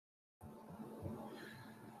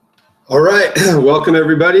All right, welcome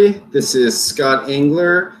everybody. This is Scott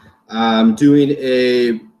Engler. I'm doing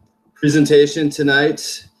a presentation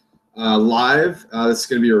tonight live. This is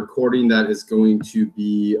going to be a recording that is going to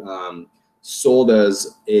be sold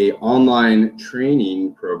as an online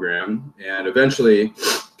training program and eventually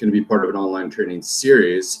going to be part of an online training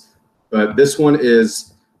series. But this one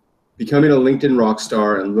is becoming a LinkedIn rock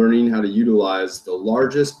star and learning how to utilize the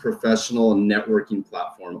largest professional networking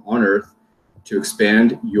platform on earth to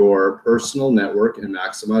expand your personal network and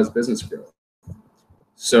maximize business growth.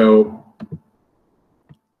 So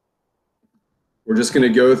we're just going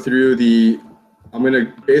to go through I'm going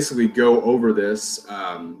to basically go over this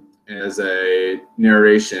as a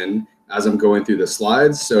narration as I'm going through the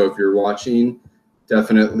slides. So if you're watching,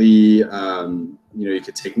 definitely, you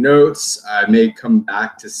could take notes. I may come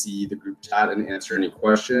back to see the group chat and answer any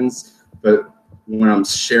questions, but when I'm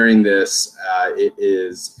sharing this, it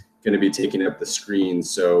is going to be taking up the screen,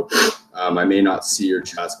 so I may not see your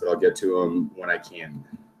chats, but I'll get to them when I can.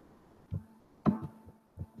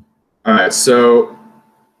 All right, so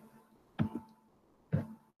a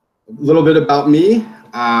little bit about me.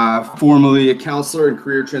 Formerly a counselor and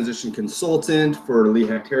career transition consultant for Lee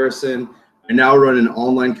Hecht Harrison. I now run an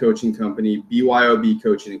online coaching company, BYOB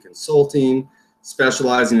Coaching and Consulting,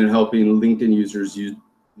 specializing in helping LinkedIn users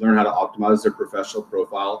learn how to optimize their professional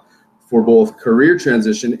profile for both career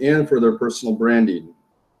transition and for their personal branding.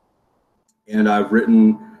 And I've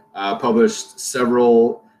published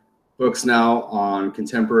several books now on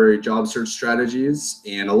contemporary job search strategies.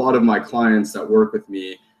 And a lot of my clients that work with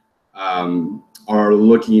me are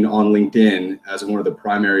looking on LinkedIn as one of the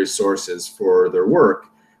primary sources for their work.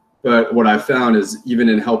 But what I found is even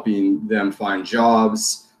in helping them find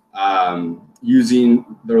jobs,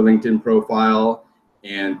 using their LinkedIn profile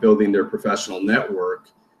and building their professional network,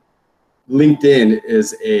 LinkedIn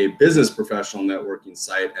is a business professional networking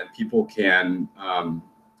site, and people can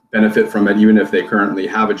benefit from it even if they currently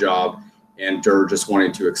have a job and are just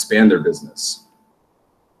wanting to expand their business.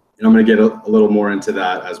 And I'm going to get a little more into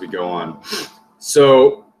that as we go on.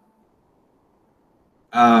 So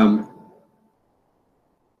a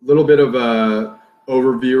little bit of a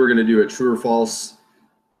overview. We're going to do a true or false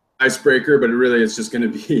icebreaker, but really it's just going to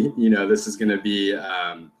be, this is going to be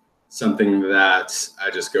something that I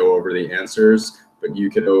just go over the answers, but you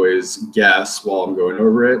could always guess while I'm going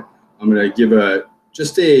over it. I'm going to give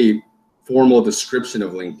just a formal description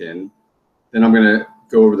of LinkedIn. Then I'm going to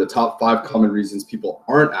go over the top 5 common reasons people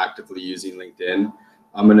aren't actively using LinkedIn.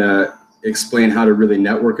 I'm going to explain how to really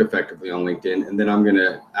network effectively on LinkedIn. And then I'm going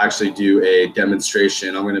to actually do a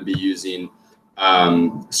demonstration. I'm going to be using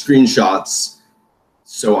screenshots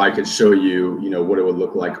so I could show you, what it would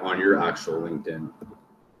look like on your actual LinkedIn.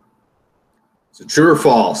 So true or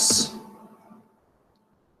false?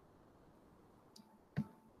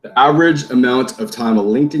 The average amount of time a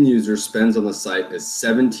LinkedIn user spends on the site is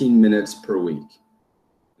 17 minutes per week.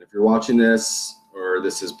 If you're watching this, or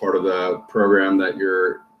this is part of the program that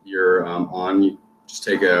you're on, you just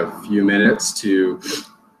take a few minutes to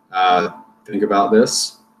think about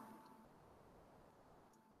this.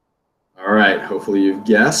 All right, hopefully you've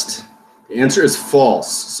guessed. The answer is false.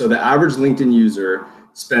 So the average LinkedIn user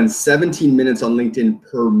spends 17 minutes on LinkedIn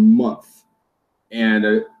per month. And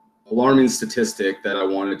an alarming statistic that I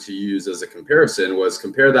wanted to use as a comparison was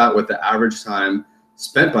compare that with the average time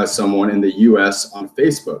spent by someone in the US on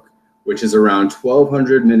Facebook, which is around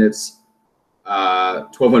 1,200 minutes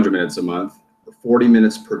a month, or 40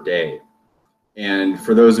 minutes per day. And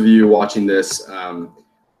for those of you watching this, on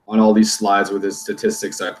all these slides with the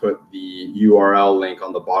statistics, I put the URL link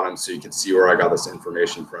on the bottom so you can see where I got this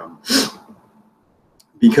information from.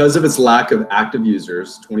 Because of its lack of active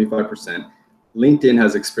users, 25%, LinkedIn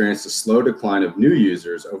has experienced a slow decline of new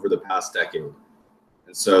users over the past decade.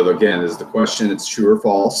 And so again, is the question, it's true or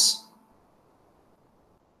false?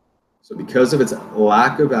 So because of its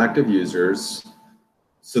lack of active users,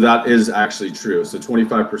 so that is actually true. So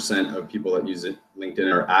 25% of people that use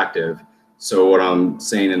LinkedIn are active. So what I'm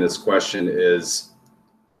saying in this question is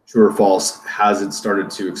true or false, has it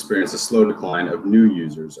started to experience a slow decline of new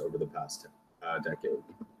users over the past decade?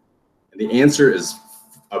 And the answer is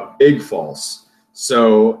a big false.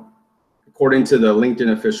 So according to the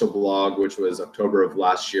LinkedIn official blog, which was October of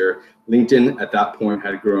last year, LinkedIn at that point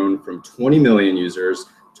had grown from 20 million users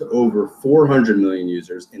to over 400 million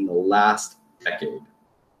users in the last decade.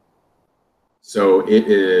 So it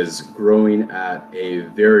is growing at a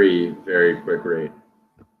very, very quick rate.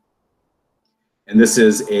 And this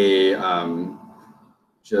is a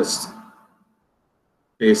just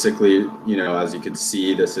basically, as you can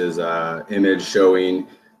see, this is an image showing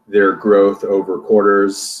their growth over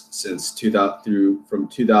quarters since from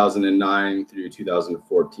 2009 through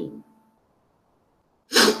 2014.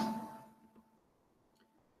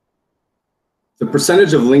 The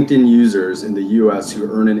percentage of LinkedIn users in the US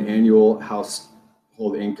who earn an annual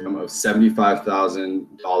household income of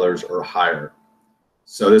 $75,000 or higher.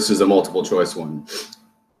 So this is a multiple choice one.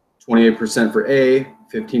 28% for A,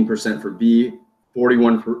 15% for B,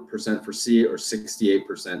 41% for C, or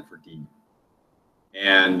 68% for D.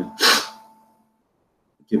 And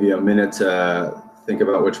give you a minute to think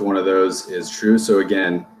about which one of those is true. So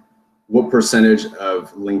again, what percentage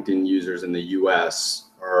of LinkedIn users in the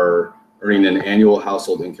US are earning an annual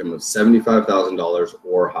household income of $75,000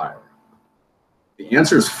 or higher? The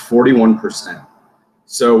answer is 41%.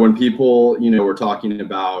 So when people, we're talking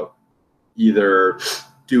about either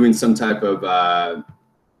doing some type of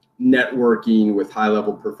networking with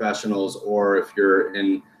high-level professionals, or if you're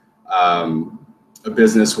in a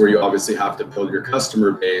business where you obviously have to build your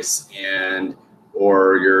customer base,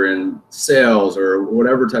 or you're in sales or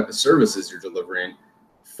whatever type of services you're delivering,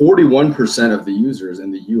 41% of the users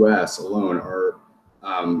in the US alone are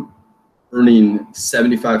earning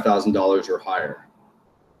 $75,000 or higher.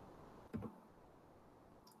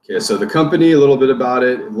 Okay, so the company, a little bit about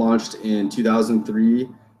it launched in 2003.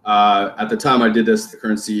 At the time I did this, the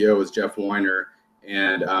current CEO was Jeff Weiner.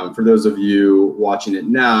 And for those of you watching it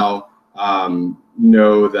now,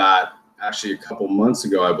 know that actually a couple months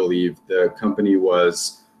ago, I believe, the company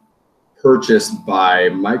was purchased by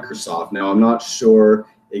Microsoft. Now, I'm not sure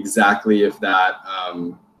exactly if that,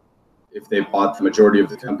 if they bought the majority of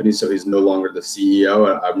the company, so he's no longer the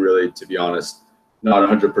CEO. I'm really, to be honest, not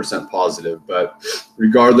 100% positive. But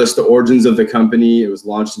regardless, the origins of the company, it was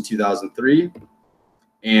launched in 2003.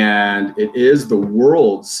 And it is the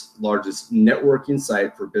world's largest networking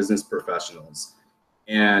site for business professionals.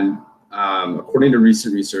 And according to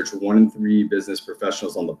recent research, 1 in 3 business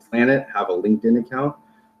professionals on the planet have a LinkedIn account.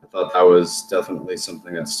 I thought that was definitely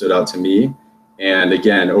something that stood out to me. And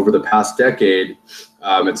again, over the past decade,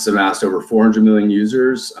 it's amassed over 400 million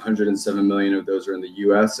users. 107 million of those are in the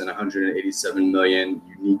US, and 187 million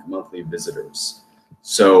unique monthly visitors.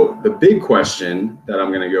 So the big question that I'm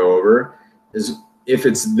going to go over is, if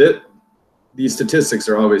it's that these statistics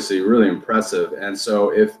are obviously really impressive, and so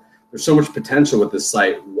if there's so much potential with this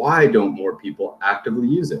site, why don't more people actively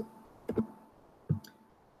use it?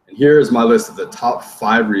 And here is my list of the top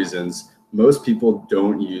 5 reasons most people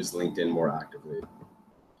don't use LinkedIn more actively.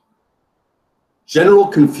 General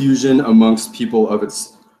confusion amongst people of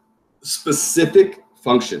its specific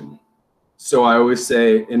function. So I always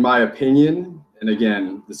say, in my opinion, and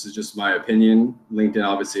again, this is just my opinion, LinkedIn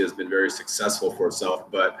obviously has been very successful for itself,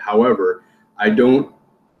 but however, I don't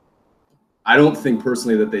think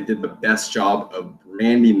personally that they did the best job of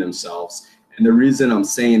branding themselves. And the reason I'm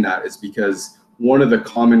saying that is because one of the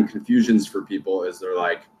common confusions for people is they're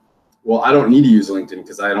like, well, I don't need to use LinkedIn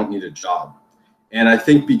because I don't need a job. And I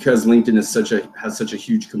think because LinkedIn is has such a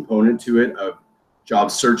huge component to it of job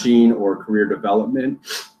searching or career development,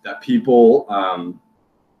 that people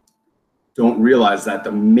don't realize that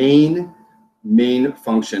the main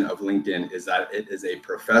function of LinkedIn is that it is a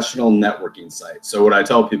professional networking site. So what I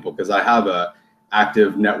tell people, because I have a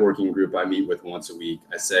active networking group I meet with once a week,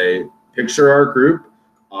 I say, picture our group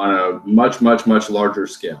on a much larger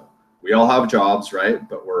scale. We all have jobs, right?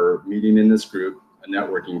 But we're meeting in this group, a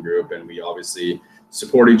networking group, and we obviously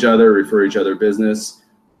support each other, refer each other business.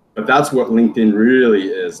 But that's what LinkedIn really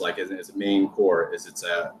is like, its main core, is it's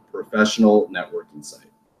a professional networking site.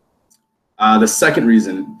 The second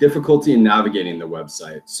reason, difficulty in navigating the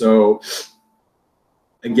website. So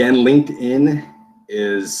again, LinkedIn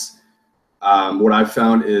is, what I've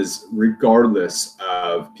found is, regardless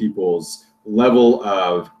of people's level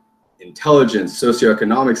of intelligence,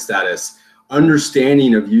 socioeconomic status,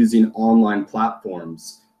 understanding of using online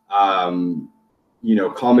platforms, common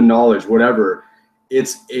knowledge, whatever,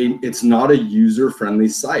 it's not a user-friendly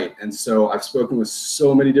site. And so I've spoken with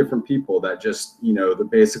so many different people that just,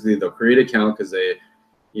 basically they'll create an account because they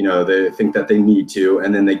think that they need to,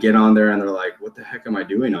 and then they get on there and they're like, what the heck am I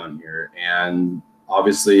doing on here? And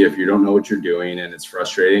obviously, if you don't know what you're doing and it's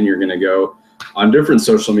frustrating, you're going to go on different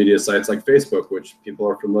social media sites like Facebook, which people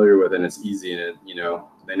are familiar with, and it's easy, and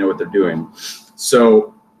they know what they're doing.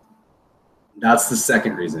 So that's the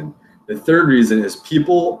second reason. The third reason is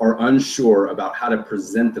people are unsure about how to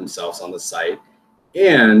present themselves on the site,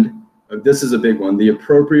 and this is a big one, the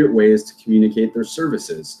appropriate ways to communicate their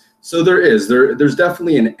services. So there's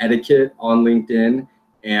definitely an etiquette on LinkedIn,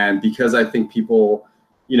 and because I think people,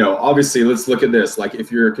 obviously, let's look at this. Like,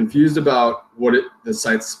 if you're confused about what the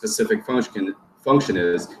site's specific function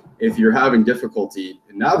is, if you're having difficulty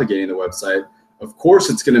in navigating the website, of course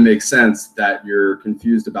it's going to make sense that you're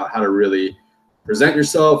confused about how to really present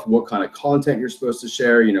yourself, what kind of content you're supposed to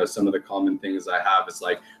share. You know, some of the common things I have is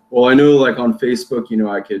like, well, I know like on Facebook, you know,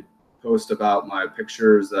 I could post about my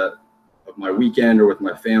pictures of my weekend or with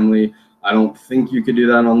my family. I don't think you could do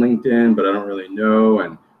that on LinkedIn, but I don't really know.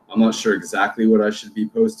 And I'm not sure exactly what I should be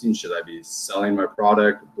posting. Should I be selling my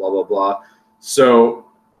product, blah, blah, blah. So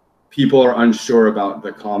people are unsure about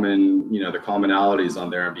the common, you know, the commonalities on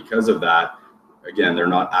there. And because of that, again, they're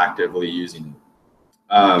not actively using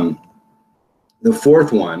it. The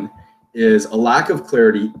fourth one is a lack of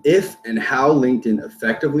clarity if and how LinkedIn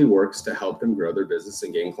effectively works to help them grow their business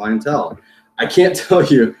and gain clientele. I can't tell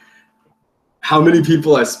you how many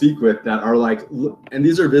people I speak with that are like, and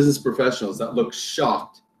these are business professionals that look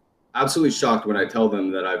shocked, absolutely shocked when I tell them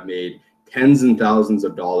that I've made tens and thousands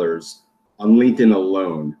of dollars on LinkedIn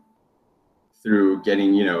alone through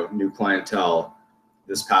getting, you know, new clientele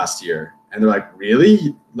this past year. And they're like,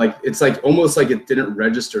 really? Like, it's like almost like it didn't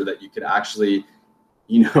register that you could actually,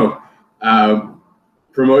 you know,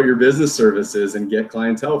 promote your business services and get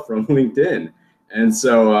clientele from LinkedIn. And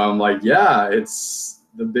so I'm like, yeah, it's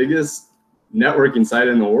the biggest networking site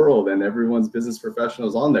in the world, and everyone's business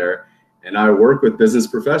professionals on there. And I work with business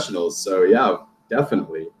professionals. So yeah,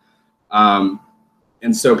 definitely. And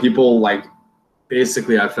so people like,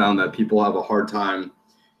 basically I found that people have a hard time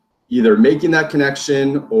either making that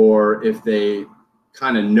connection, or if they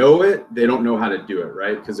kind of know it, they don't know how to do it,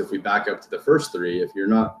 right? Because if we back up to the first three, if you're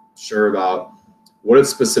not sure about what its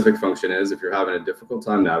specific function is, if you're having a difficult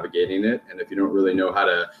time navigating it, and if you don't really know how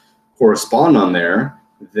to correspond on there,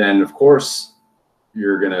 then of course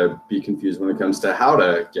you're gonna be confused when it comes to how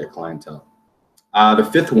to get clientele. The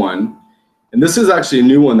fifth one, and this is actually a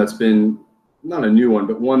new one that's been, not a new one,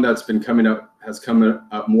 but one that's been coming up, has come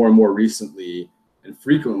up more and more recently and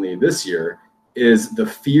frequently this year, is the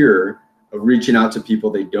fear of reaching out to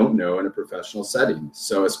people they don't know in a professional setting.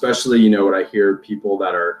 So especially, you know, what I hear people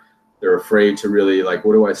that they're afraid to really, like,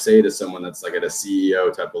 what do I say to someone that's like at a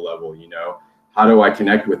CEO type of level, you know, how do I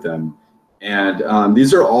connect with them? And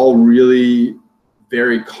these are all really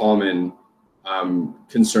very common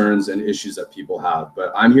concerns and issues that people have.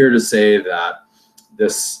 But I'm here to say that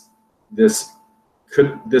this,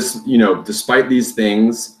 you know, despite these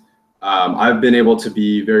things, I've been able to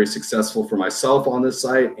be very successful for myself on this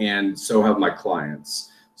site, and so have my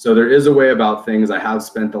clients. So there is a way about things. I have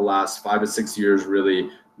spent the last 5 to 6 years really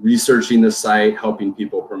researching the site, helping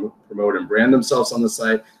people promote and brand themselves on the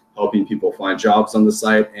site, helping people find jobs on the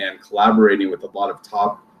site, and collaborating with a lot of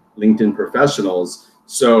top LinkedIn professionals.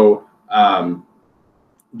 So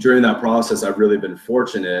during that process, I've really been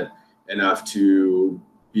fortunate enough to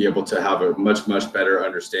be able to have a much, much better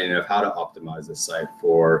understanding of how to optimize the site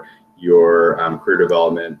for your career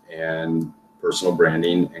development and personal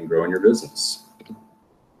branding and growing your business.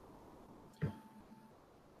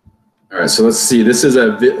 All right, so let's see. This is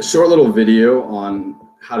a short little video on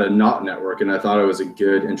how to not network, and I thought it was a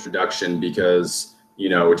good introduction because, you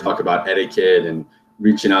know, we talk about etiquette and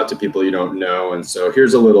reaching out to people you don't know, and so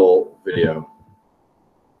here's a little video.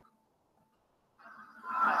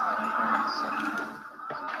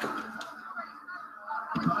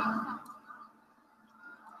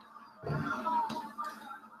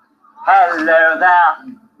 Hello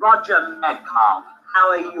there, Roger Metcalf. How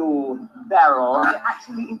are you, Beryl?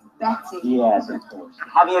 Actually, it's Betty. Yes, of course.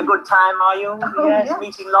 Having a good time, are you? Oh, yes, yeah.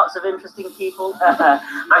 Meeting lots of interesting people.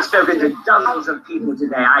 I've spoken to dozens of people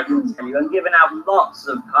today, I can tell you, and given out lots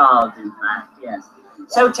of cards, in fact, yes.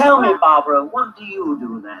 So tell me, Barbara, what do you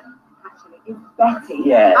do then? Actually, it's Betty.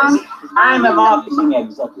 Yes, I'm a marketing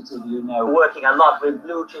executive, you know, working a lot with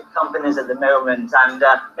blue chip companies at the moment, and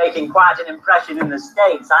making quite an impression in the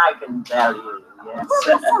States, I can tell you. Yes. Well,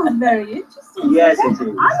 that sounds very interesting. Yes, it is. I'm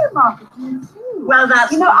a marketer too. Well,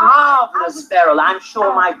 that's, you know, marvelous, Beryl. I'm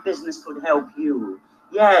sure my business could help you.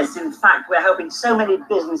 Yes, in fact, we're helping so many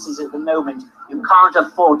businesses at the moment, you can't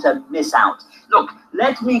afford to miss out. Look,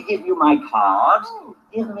 let me give you my card.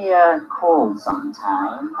 Give me a call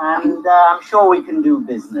sometime, and I'm sure we can do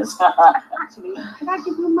business. Actually, can I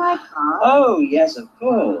give you my card? Oh, yes, of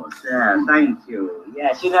course. Yeah, thank you.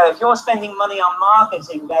 Yes, you know, if you're spending money on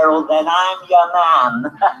marketing, Beryl, then I'm your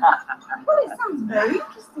man. Well, it sounds very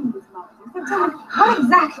interesting, this marketing. So tell me, what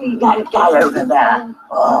exactly? That guy over there,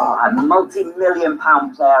 oh, a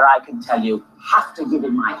multi-million-pound player, I can tell you. Have to give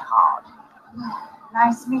him my card.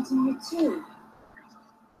 Nice meeting you too.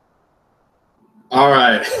 All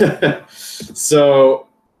right. So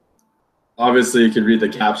obviously you could read the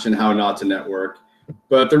caption, how not to network.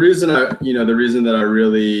 But the reason the reason that I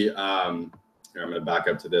really here, I'm going to back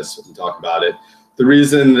up to this and talk about it. The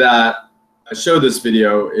reason that I show this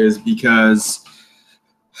video is because,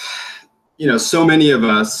 you know, so many of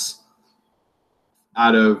us,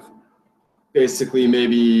 out of basically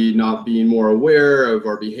maybe not being more aware of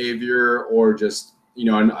our behavior, or just, you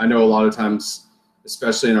know, I know a lot of times,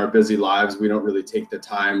 especially in our busy lives, we don't really take the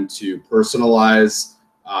time to personalize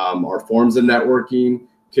our forms of networking,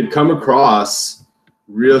 could come across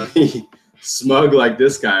really smug like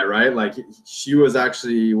this guy, right? Like, she was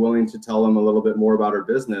actually willing to tell him a little bit more about her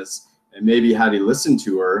business, and maybe had he listened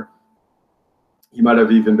to her, he might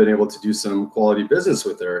have even been able to do some quality business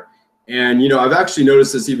with her. And, you know, I've actually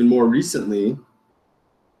noticed this even more recently,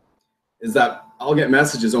 is that I'll get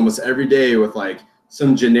messages almost every day with like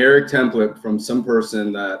some generic template from some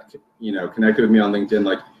person that, you know, connected with me on LinkedIn,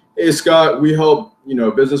 like, hey, Scott, we help, you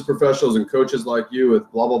know, business professionals and coaches like you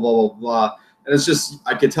with blah, blah, blah, blah, blah. And it's just,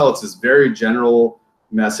 I could tell it's this very general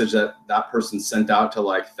message that that person sent out to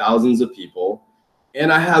like thousands of people.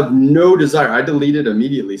 And I have no desire. I delete it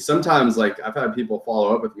immediately. Sometimes, like, I've had people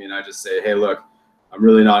follow up with me and I just say, hey, look, I'm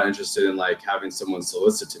really not interested in like having someone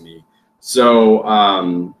solicit to me. So,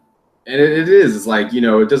 and it's like, you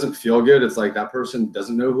know, it doesn't feel good. It's like that person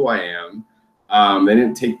doesn't know who I am. They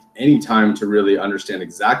didn't take any time to really understand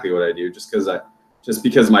exactly what I do. Just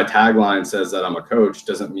because my tagline says that I'm a coach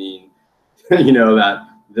doesn't mean, you know, that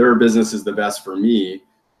their business is the best for me.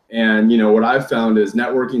 And, you know, what I've found is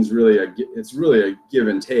networking is really a give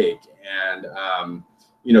and take. And,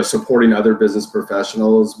 you know, supporting other business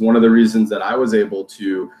professionals. One of the reasons that I was able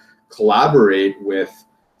to collaborate with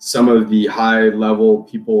some of the high level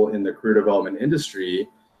people in the career development industry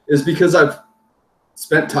is because I've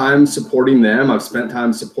spent time supporting them. I've spent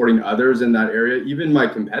time supporting others in that area, even my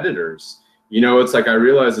competitors. You know, it's like, I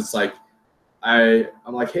realize it's like, I'm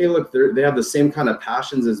like, hey, look, they have the same kind of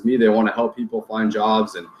passions as me. They want to help people find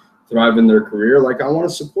jobs and thrive in their career. Like, I want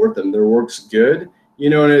to support them. Their work's good, you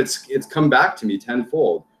know, and it's come back to me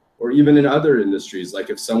tenfold. Or even in other industries, like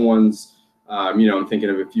if someone's, you know, I'm thinking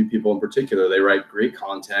of a few people in particular, they write great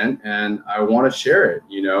content and I want to share it,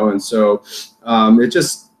 you know, and so it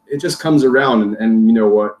just comes around. And you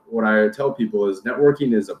know, what I tell people is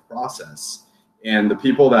networking is a process, and the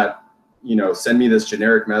people that, you know, send me this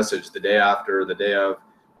generic message the day of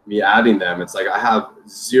me adding them, it's like I have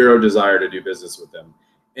zero desire to do business with them.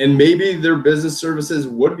 And maybe their business services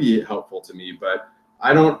would be helpful to me, but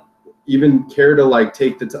I don't even care to like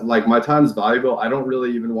take the like, my time's valuable. I don't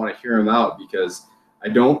really even want to hear them out because I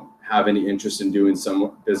don't have any interest in doing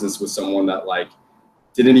some business with someone that like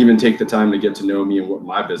didn't even take the time to get to know me and what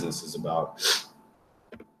my business is about.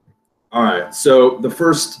 All right, so the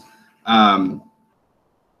first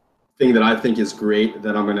thing that I think is great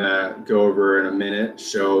that I'm gonna go over in a minute,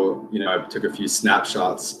 show, you know, I took a few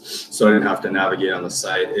snapshots so I didn't have to navigate on the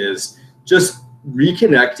site, is just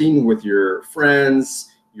reconnecting with your friends.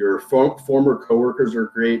 Your former coworkers are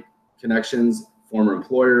great connections, former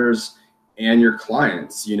employers, and your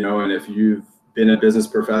clients, you know. And if you've been a business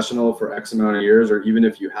professional for X amount of years, or even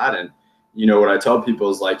if you hadn't, you know, what I tell people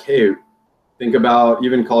is like, hey, think about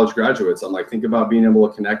even college graduates. I'm like, think about being able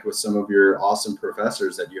to connect with some of your awesome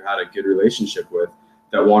professors that you had a good relationship with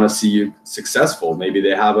that want to see you successful. Maybe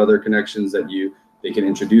they have other connections that they can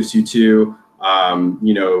introduce you to.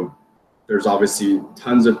 You know, there's obviously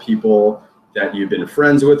tons of people that you've been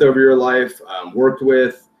friends with over your life, worked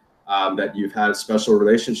with, that you've had special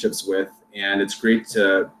relationships with. And it's great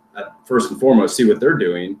to, first and foremost, see what they're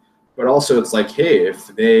doing. But also it's like, hey, if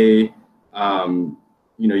they,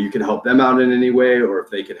 you know, you could help them out in any way, or if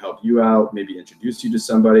they could help you out, maybe introduce you to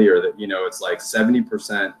somebody, or that, you know, it's like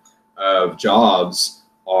 70% of jobs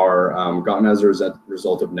are gotten as a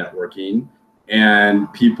result of networking.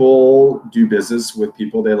 And people do business with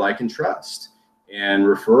people they like and trust. And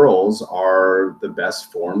referrals are the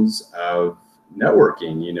best forms of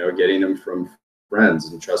networking, you know, getting them from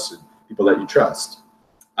friends and trusted people that you trust.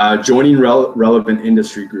 Joining relevant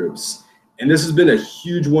industry groups. And this has been a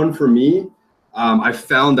huge one for me. I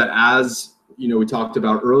found that, as you know, we talked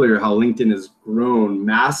about earlier, how LinkedIn has grown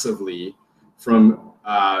massively from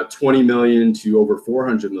 20 million to over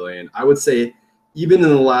 400 million. I would say even in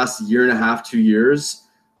the last year and a half, 2 years,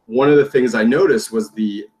 one of the things I noticed was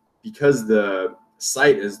because the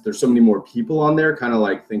site there's so many more people on there, kind of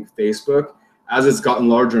like think Facebook, as it's gotten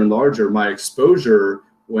larger and larger, my exposure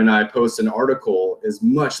when I post an article is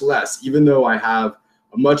much less. Even though I have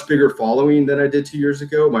a much bigger following than I did 2 years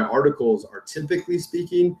ago, my articles are, typically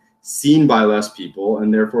speaking, seen by less people,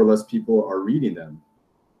 and therefore less people are reading them.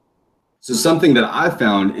 So something that I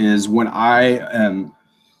found is when LinkedIn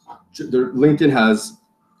has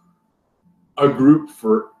a group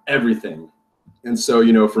for everything. And so,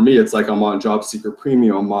 you know, for me, it's like I'm on Job Seeker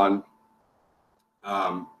Premium, I'm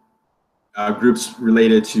on groups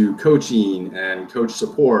related to coaching and coach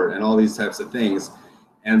support and all these types of things.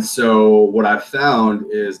 And so what I've found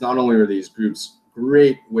is not only are these groups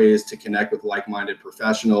great ways to connect with like-minded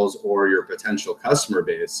professionals or your potential customer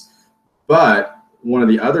base, but one of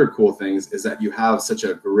the other cool things is that you have such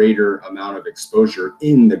a greater amount of exposure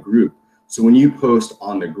in the group. So when you post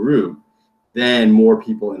on the group, then more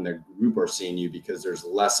people in the group are seeing you because there's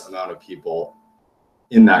less amount of people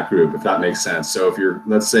in that group, if that makes sense. So if you're,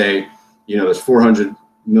 let's say, you know, there's 400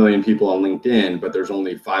 million people on LinkedIn, but there's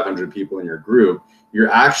only 500 people in your group,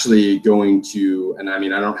 you're actually going to, and I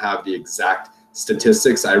mean, I don't have the exact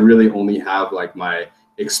statistics. I really only have like my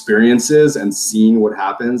experiences and seeing what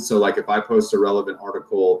happens. So like if I post a relevant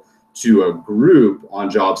article to a group on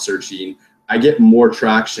job searching, I get more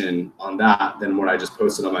traction on that than when I just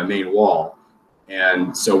posted on my main wall.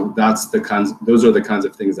 And so those are the kinds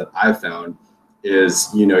of things that I've found is,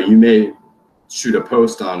 you know, you may shoot a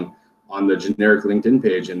post on the generic LinkedIn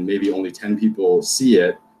page and maybe only 10 people see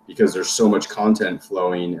it because there's so much content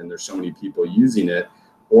flowing and there's so many people using it.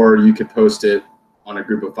 Or you could post it on a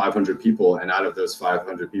group of 500 people and out of those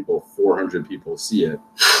 500 people, 400 people see it.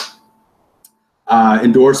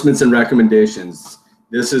 Endorsements and recommendations.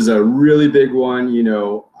 This is a really big one. You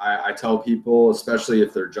know, I tell people, especially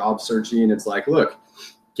if they're job searching, it's like, look,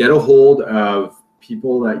 get a hold of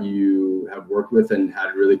people that you have worked with and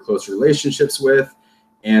had really close relationships with.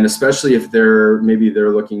 And especially if maybe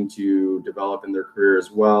they're looking to develop in their career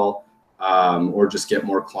as well, or just get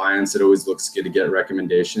more clients, it always looks good to get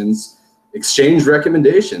recommendations. Exchange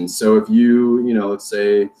recommendations. So if you know, let's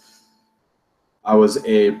say I was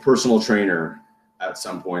a personal trainer at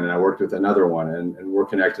some point and I worked with another one and we're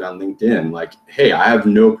connected on LinkedIn, like, hey, I have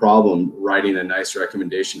no problem writing a nice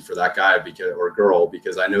recommendation for that guy or girl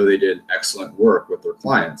because I know they did excellent work with their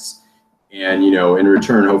clients. And, you know, in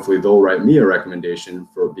return, hopefully they'll write me a recommendation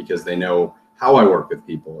because they know how I work with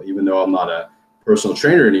people. Even though I'm not a personal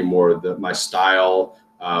trainer anymore, my style,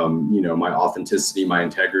 you know, my authenticity, my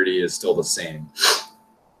integrity is still the same.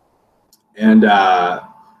 And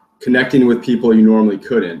connecting with people you normally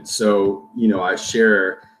couldn't. So, you know,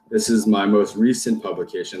 this is my most recent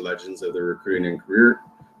publication, Legends of the Recruiting and Career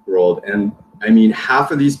World. And I mean,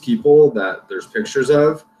 half of these people that there's pictures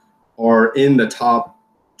of are in the top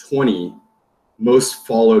 20 most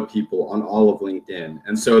followed people on all of LinkedIn.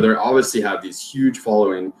 And so they obviously have these huge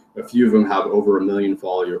following. A few of them have over 1 million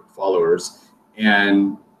followers.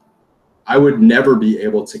 And I would never be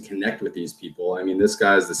able to connect with these people. I mean, this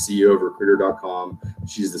guy is the CEO of recruiter.com.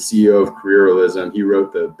 She's the CEO of Careerism. He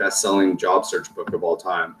wrote the best-selling job search book of all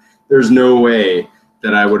time. There's no way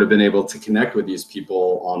that I would have been able to connect with these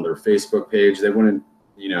people on their Facebook page. They wouldn't,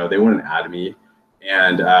 you know, they wouldn't add me,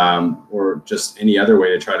 and or just any other way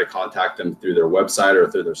to try to contact them through their website or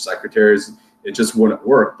through their secretaries. It just wouldn't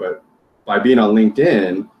work. But by being on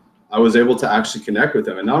LinkedIn, I was able to actually connect with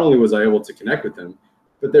them. And not only was I able to connect with them,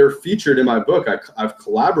 but they're featured in my book. I've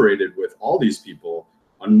collaborated with all these people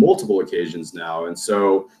on multiple occasions now. And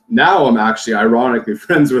so now I'm actually ironically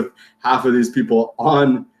friends with half of these people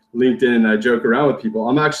on LinkedIn, and I joke around with people.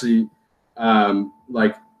 I'm actually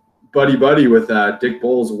like buddy with Dick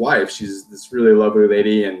Bowles' wife. She's this really lovely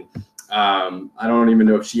lady, and I don't even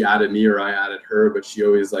know if she added me or I added her, but she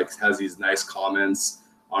always like has these nice comments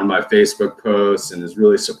on my Facebook posts and is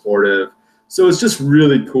really supportive. So it's just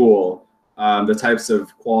really cool. The types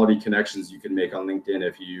of quality connections you can make on LinkedIn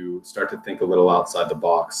if you start to think a little outside the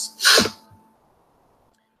box.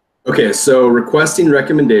 Okay, so requesting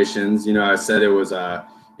recommendations, you know, I said it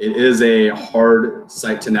is a hard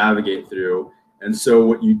site to navigate through. And so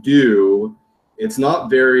what you do, it's not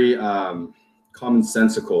very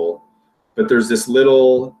commonsensical, but there's this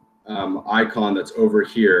little icon that's over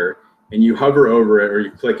here, and you hover over it, or you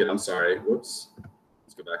click it, I'm sorry, whoops,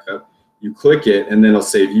 let's go back up. You click it, and then it'll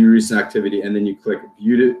say view recent activity, and then you click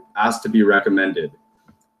view to ask to be recommended.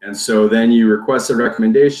 And so then you request a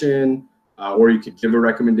recommendation, or you could give a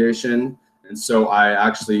recommendation. And so I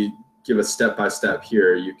actually give a step-by-step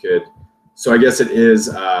here. You could, so I guess it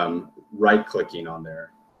is right-clicking on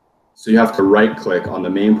there. So you have to right-click on the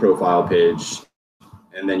main profile page,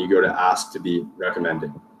 and then you go to ask to be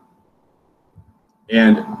recommended.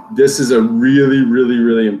 And this is a really, really,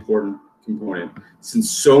 really important component.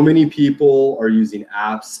 Since so many people are using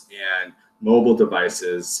apps and mobile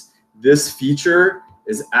devices, this feature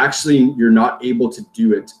is actually, you're not able to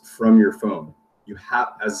do it from your phone. You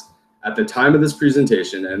have, as at the time of this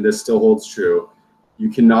presentation, and this still holds true, you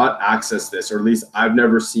cannot access this, or at least I've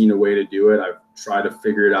never seen a way to do it. I've tried to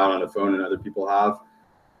figure it out on a phone, and other people have.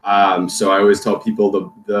 So I always tell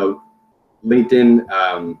people the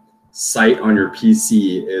LinkedIn site on your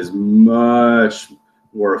PC is much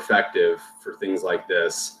more effective for things like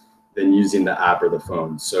this than using the app or the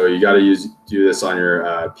phone. So you got to do this on your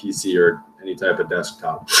PC or any type of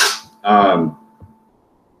desktop.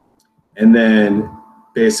 And then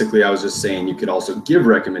basically I was just saying you could also give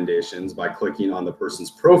recommendations by clicking on the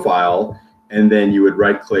person's profile, and then you would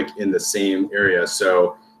right click in the same area.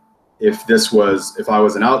 So if I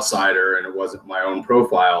was an outsider and it wasn't my own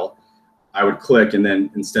profile, I would click, and then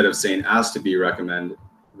instead of saying asked to be recommended,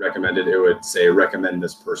 it would say recommend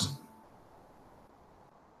this person.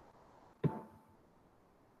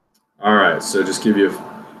 All right, so just give you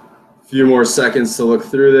a few more seconds to look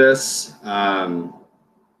through this.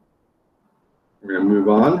 We're gonna move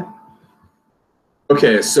on.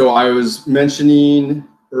 Okay, so I was mentioning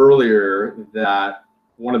earlier that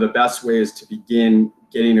one of the best ways to begin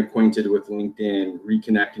getting acquainted with LinkedIn,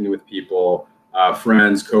 reconnecting with people,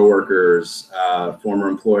 friends, coworkers, former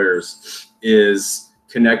employers, is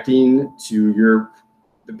connecting to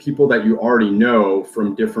the people that you already know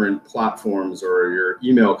from different platforms or your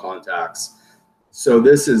email contacts. So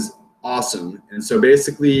this is awesome. And so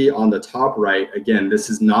basically on the top right, again, this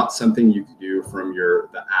is not something you can do from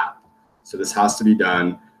the app. So this has to be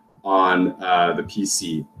done on the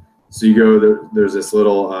PC. So you go there's this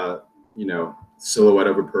little silhouette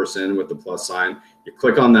of a person with the plus sign. You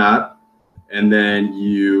click on that, and then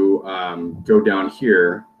you go down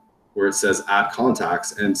here where it says add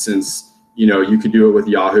contacts. And since you could do it with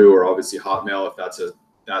Yahoo or obviously Hotmail if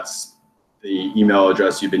that's the email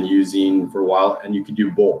address you've been using for a while, and you could do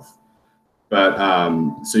both. But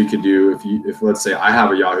so you could do, if let's say I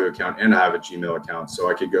have a Yahoo account and I have a Gmail account, so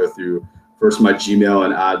I could go through first my Gmail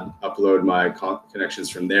and upload my connections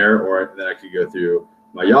from there, or then I could go through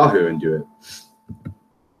my Yahoo and do it.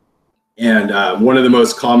 And one of the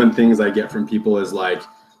most common things I get from people is like,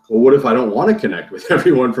 well, what if I don't want to connect with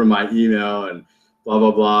everyone from my email and blah,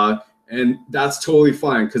 blah, blah. And that's totally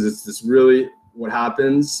fine, because it's this really, what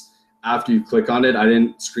happens after you click on it, I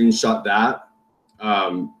didn't screenshot that,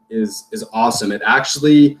 is awesome. It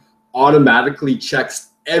actually automatically checks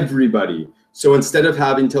everybody. So instead of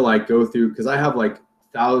having to like go through, because I have like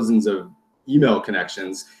thousands of email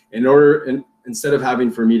connections, instead of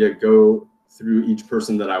having for me to go through each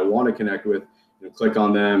person that I want to connect with and click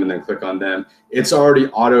on them and then click on them, it's already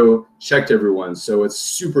auto checked everyone. So it's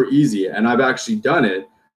super easy. And I've actually done it.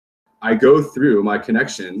 I go through my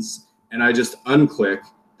connections and I just unclick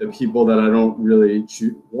the people that I don't really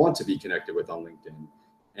want to be connected with on LinkedIn.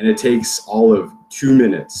 And it takes all of 2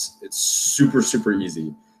 minutes. It's super, super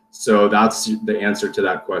easy. So that's the answer to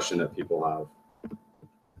that question that people have.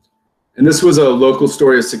 And this was a local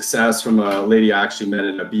story of success from a lady I actually met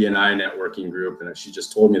in a BNI networking group. And she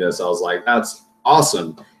just told me this. I was like, that's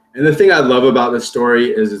awesome. And the thing I love about this story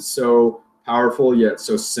is it's so powerful yet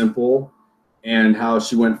so simple, and how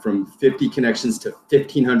she went from 50 connections to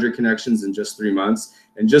 1,500 connections in just 3 months.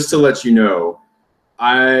 And just to let you know,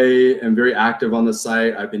 I am very active on the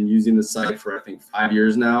site. I've been using the site for, I think, 5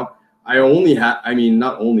 years now. I have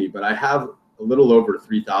a little over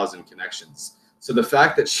 3,000 connections. So the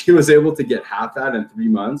fact that she was able to get half that in 3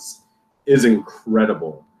 months is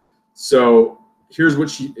incredible. So here's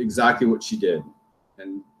exactly what she did,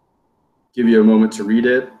 and give you a moment to read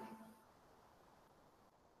it.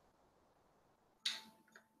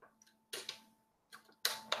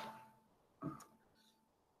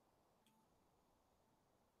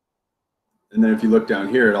 And then if you look down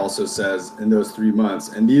here, it also says in those 3 months,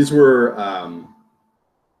 and these were,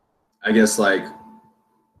 I guess, like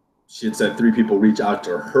she had said 3 people reach out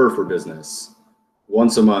to her for business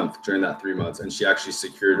once a month during that 3 months. And she actually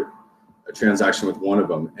secured a transaction with one of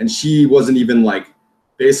them. And she wasn't even like,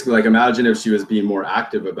 basically, like, imagine if she was being more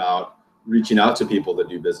active about reaching out to people to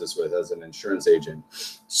do business with as an insurance agent.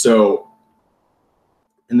 So,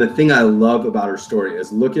 and the thing I love about her story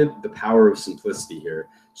is look at the power of simplicity here.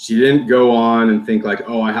 She didn't go on and think like,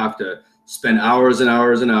 oh, I have to spend hours and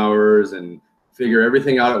hours and hours and figure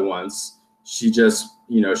everything out at once. She just,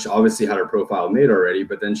 she obviously had her profile made already,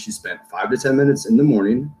 but then she spent 5 to 10 minutes in the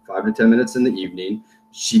morning, 5 to 10 minutes in the evening.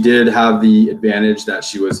 She did have the advantage that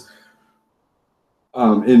she was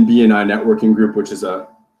in BNI networking group, which is a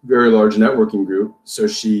very large networking group. So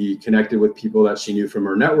she connected with people that she knew from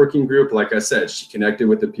her networking group. Like I said, she connected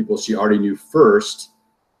with the people she already knew first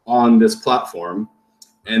on this platform.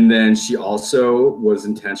 And then she also was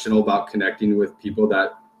intentional about connecting with people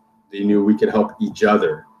that they knew we could help each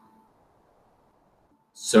other.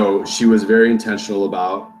 So she was very intentional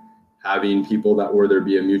about having people that were there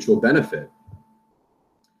be a mutual benefit.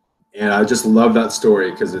 And I just love that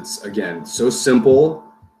story because it's, again, so simple,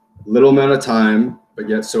 little amount of time, but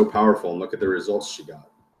yet so powerful. And look at the results she got.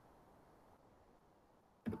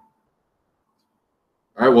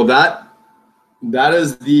 All right, well, that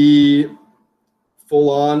is the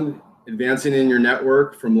full-on advancing in your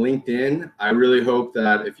network from LinkedIn. I really hope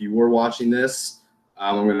that if you were watching this,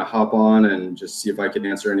 I'm going to hop on and just see if I can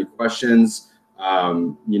answer any questions.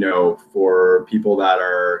 You know, for people that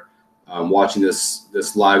are watching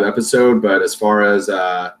this live episode, but as far as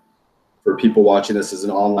for people watching this as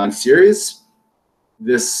an online series,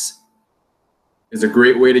 this is a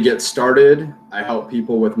great way to get started. I help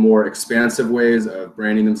people with more expansive ways of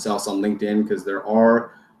branding themselves on LinkedIn, because there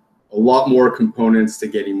are a lot more components to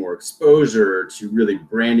getting more exposure, to really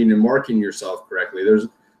branding and marketing yourself correctly.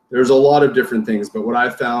 There's a lot of different things, but what I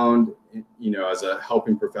found, you know, as a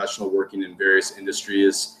helping professional working in various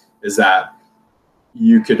industries, is that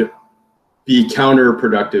you could be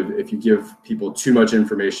counterproductive if you give people too much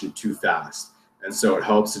information too fast. And so it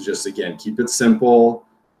helps to just, again, keep it simple,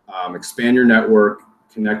 expand your network,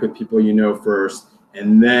 connect with people you know first,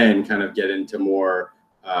 and then kind of get into more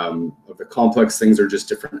of the complex things, or just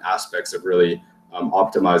different aspects of really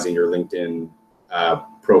optimizing your LinkedIn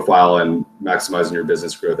profile and maximizing your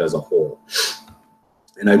business growth as a whole.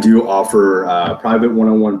 And I do offer private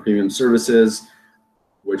one-on-one premium services,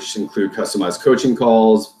 which include customized coaching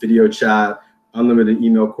calls, video chat, unlimited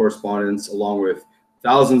email correspondence, along with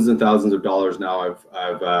thousands and thousands of dollars now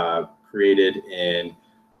I've created in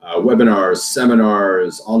webinars,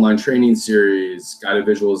 seminars, online training series, guided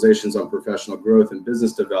visualizations on professional growth and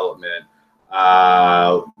business development,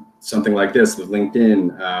 something like this with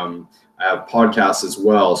LinkedIn. I have podcasts as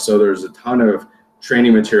well. So there's a ton of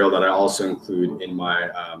training material that I also include in my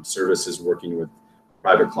services working with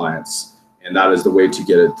private clients. And that is the way to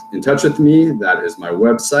get in touch with me. That is my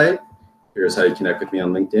website. Here's how you connect with me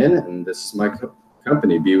on LinkedIn. And this is my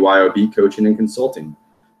company, BYOB Coaching and Consulting.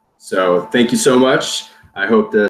 So thank you so much. I hope that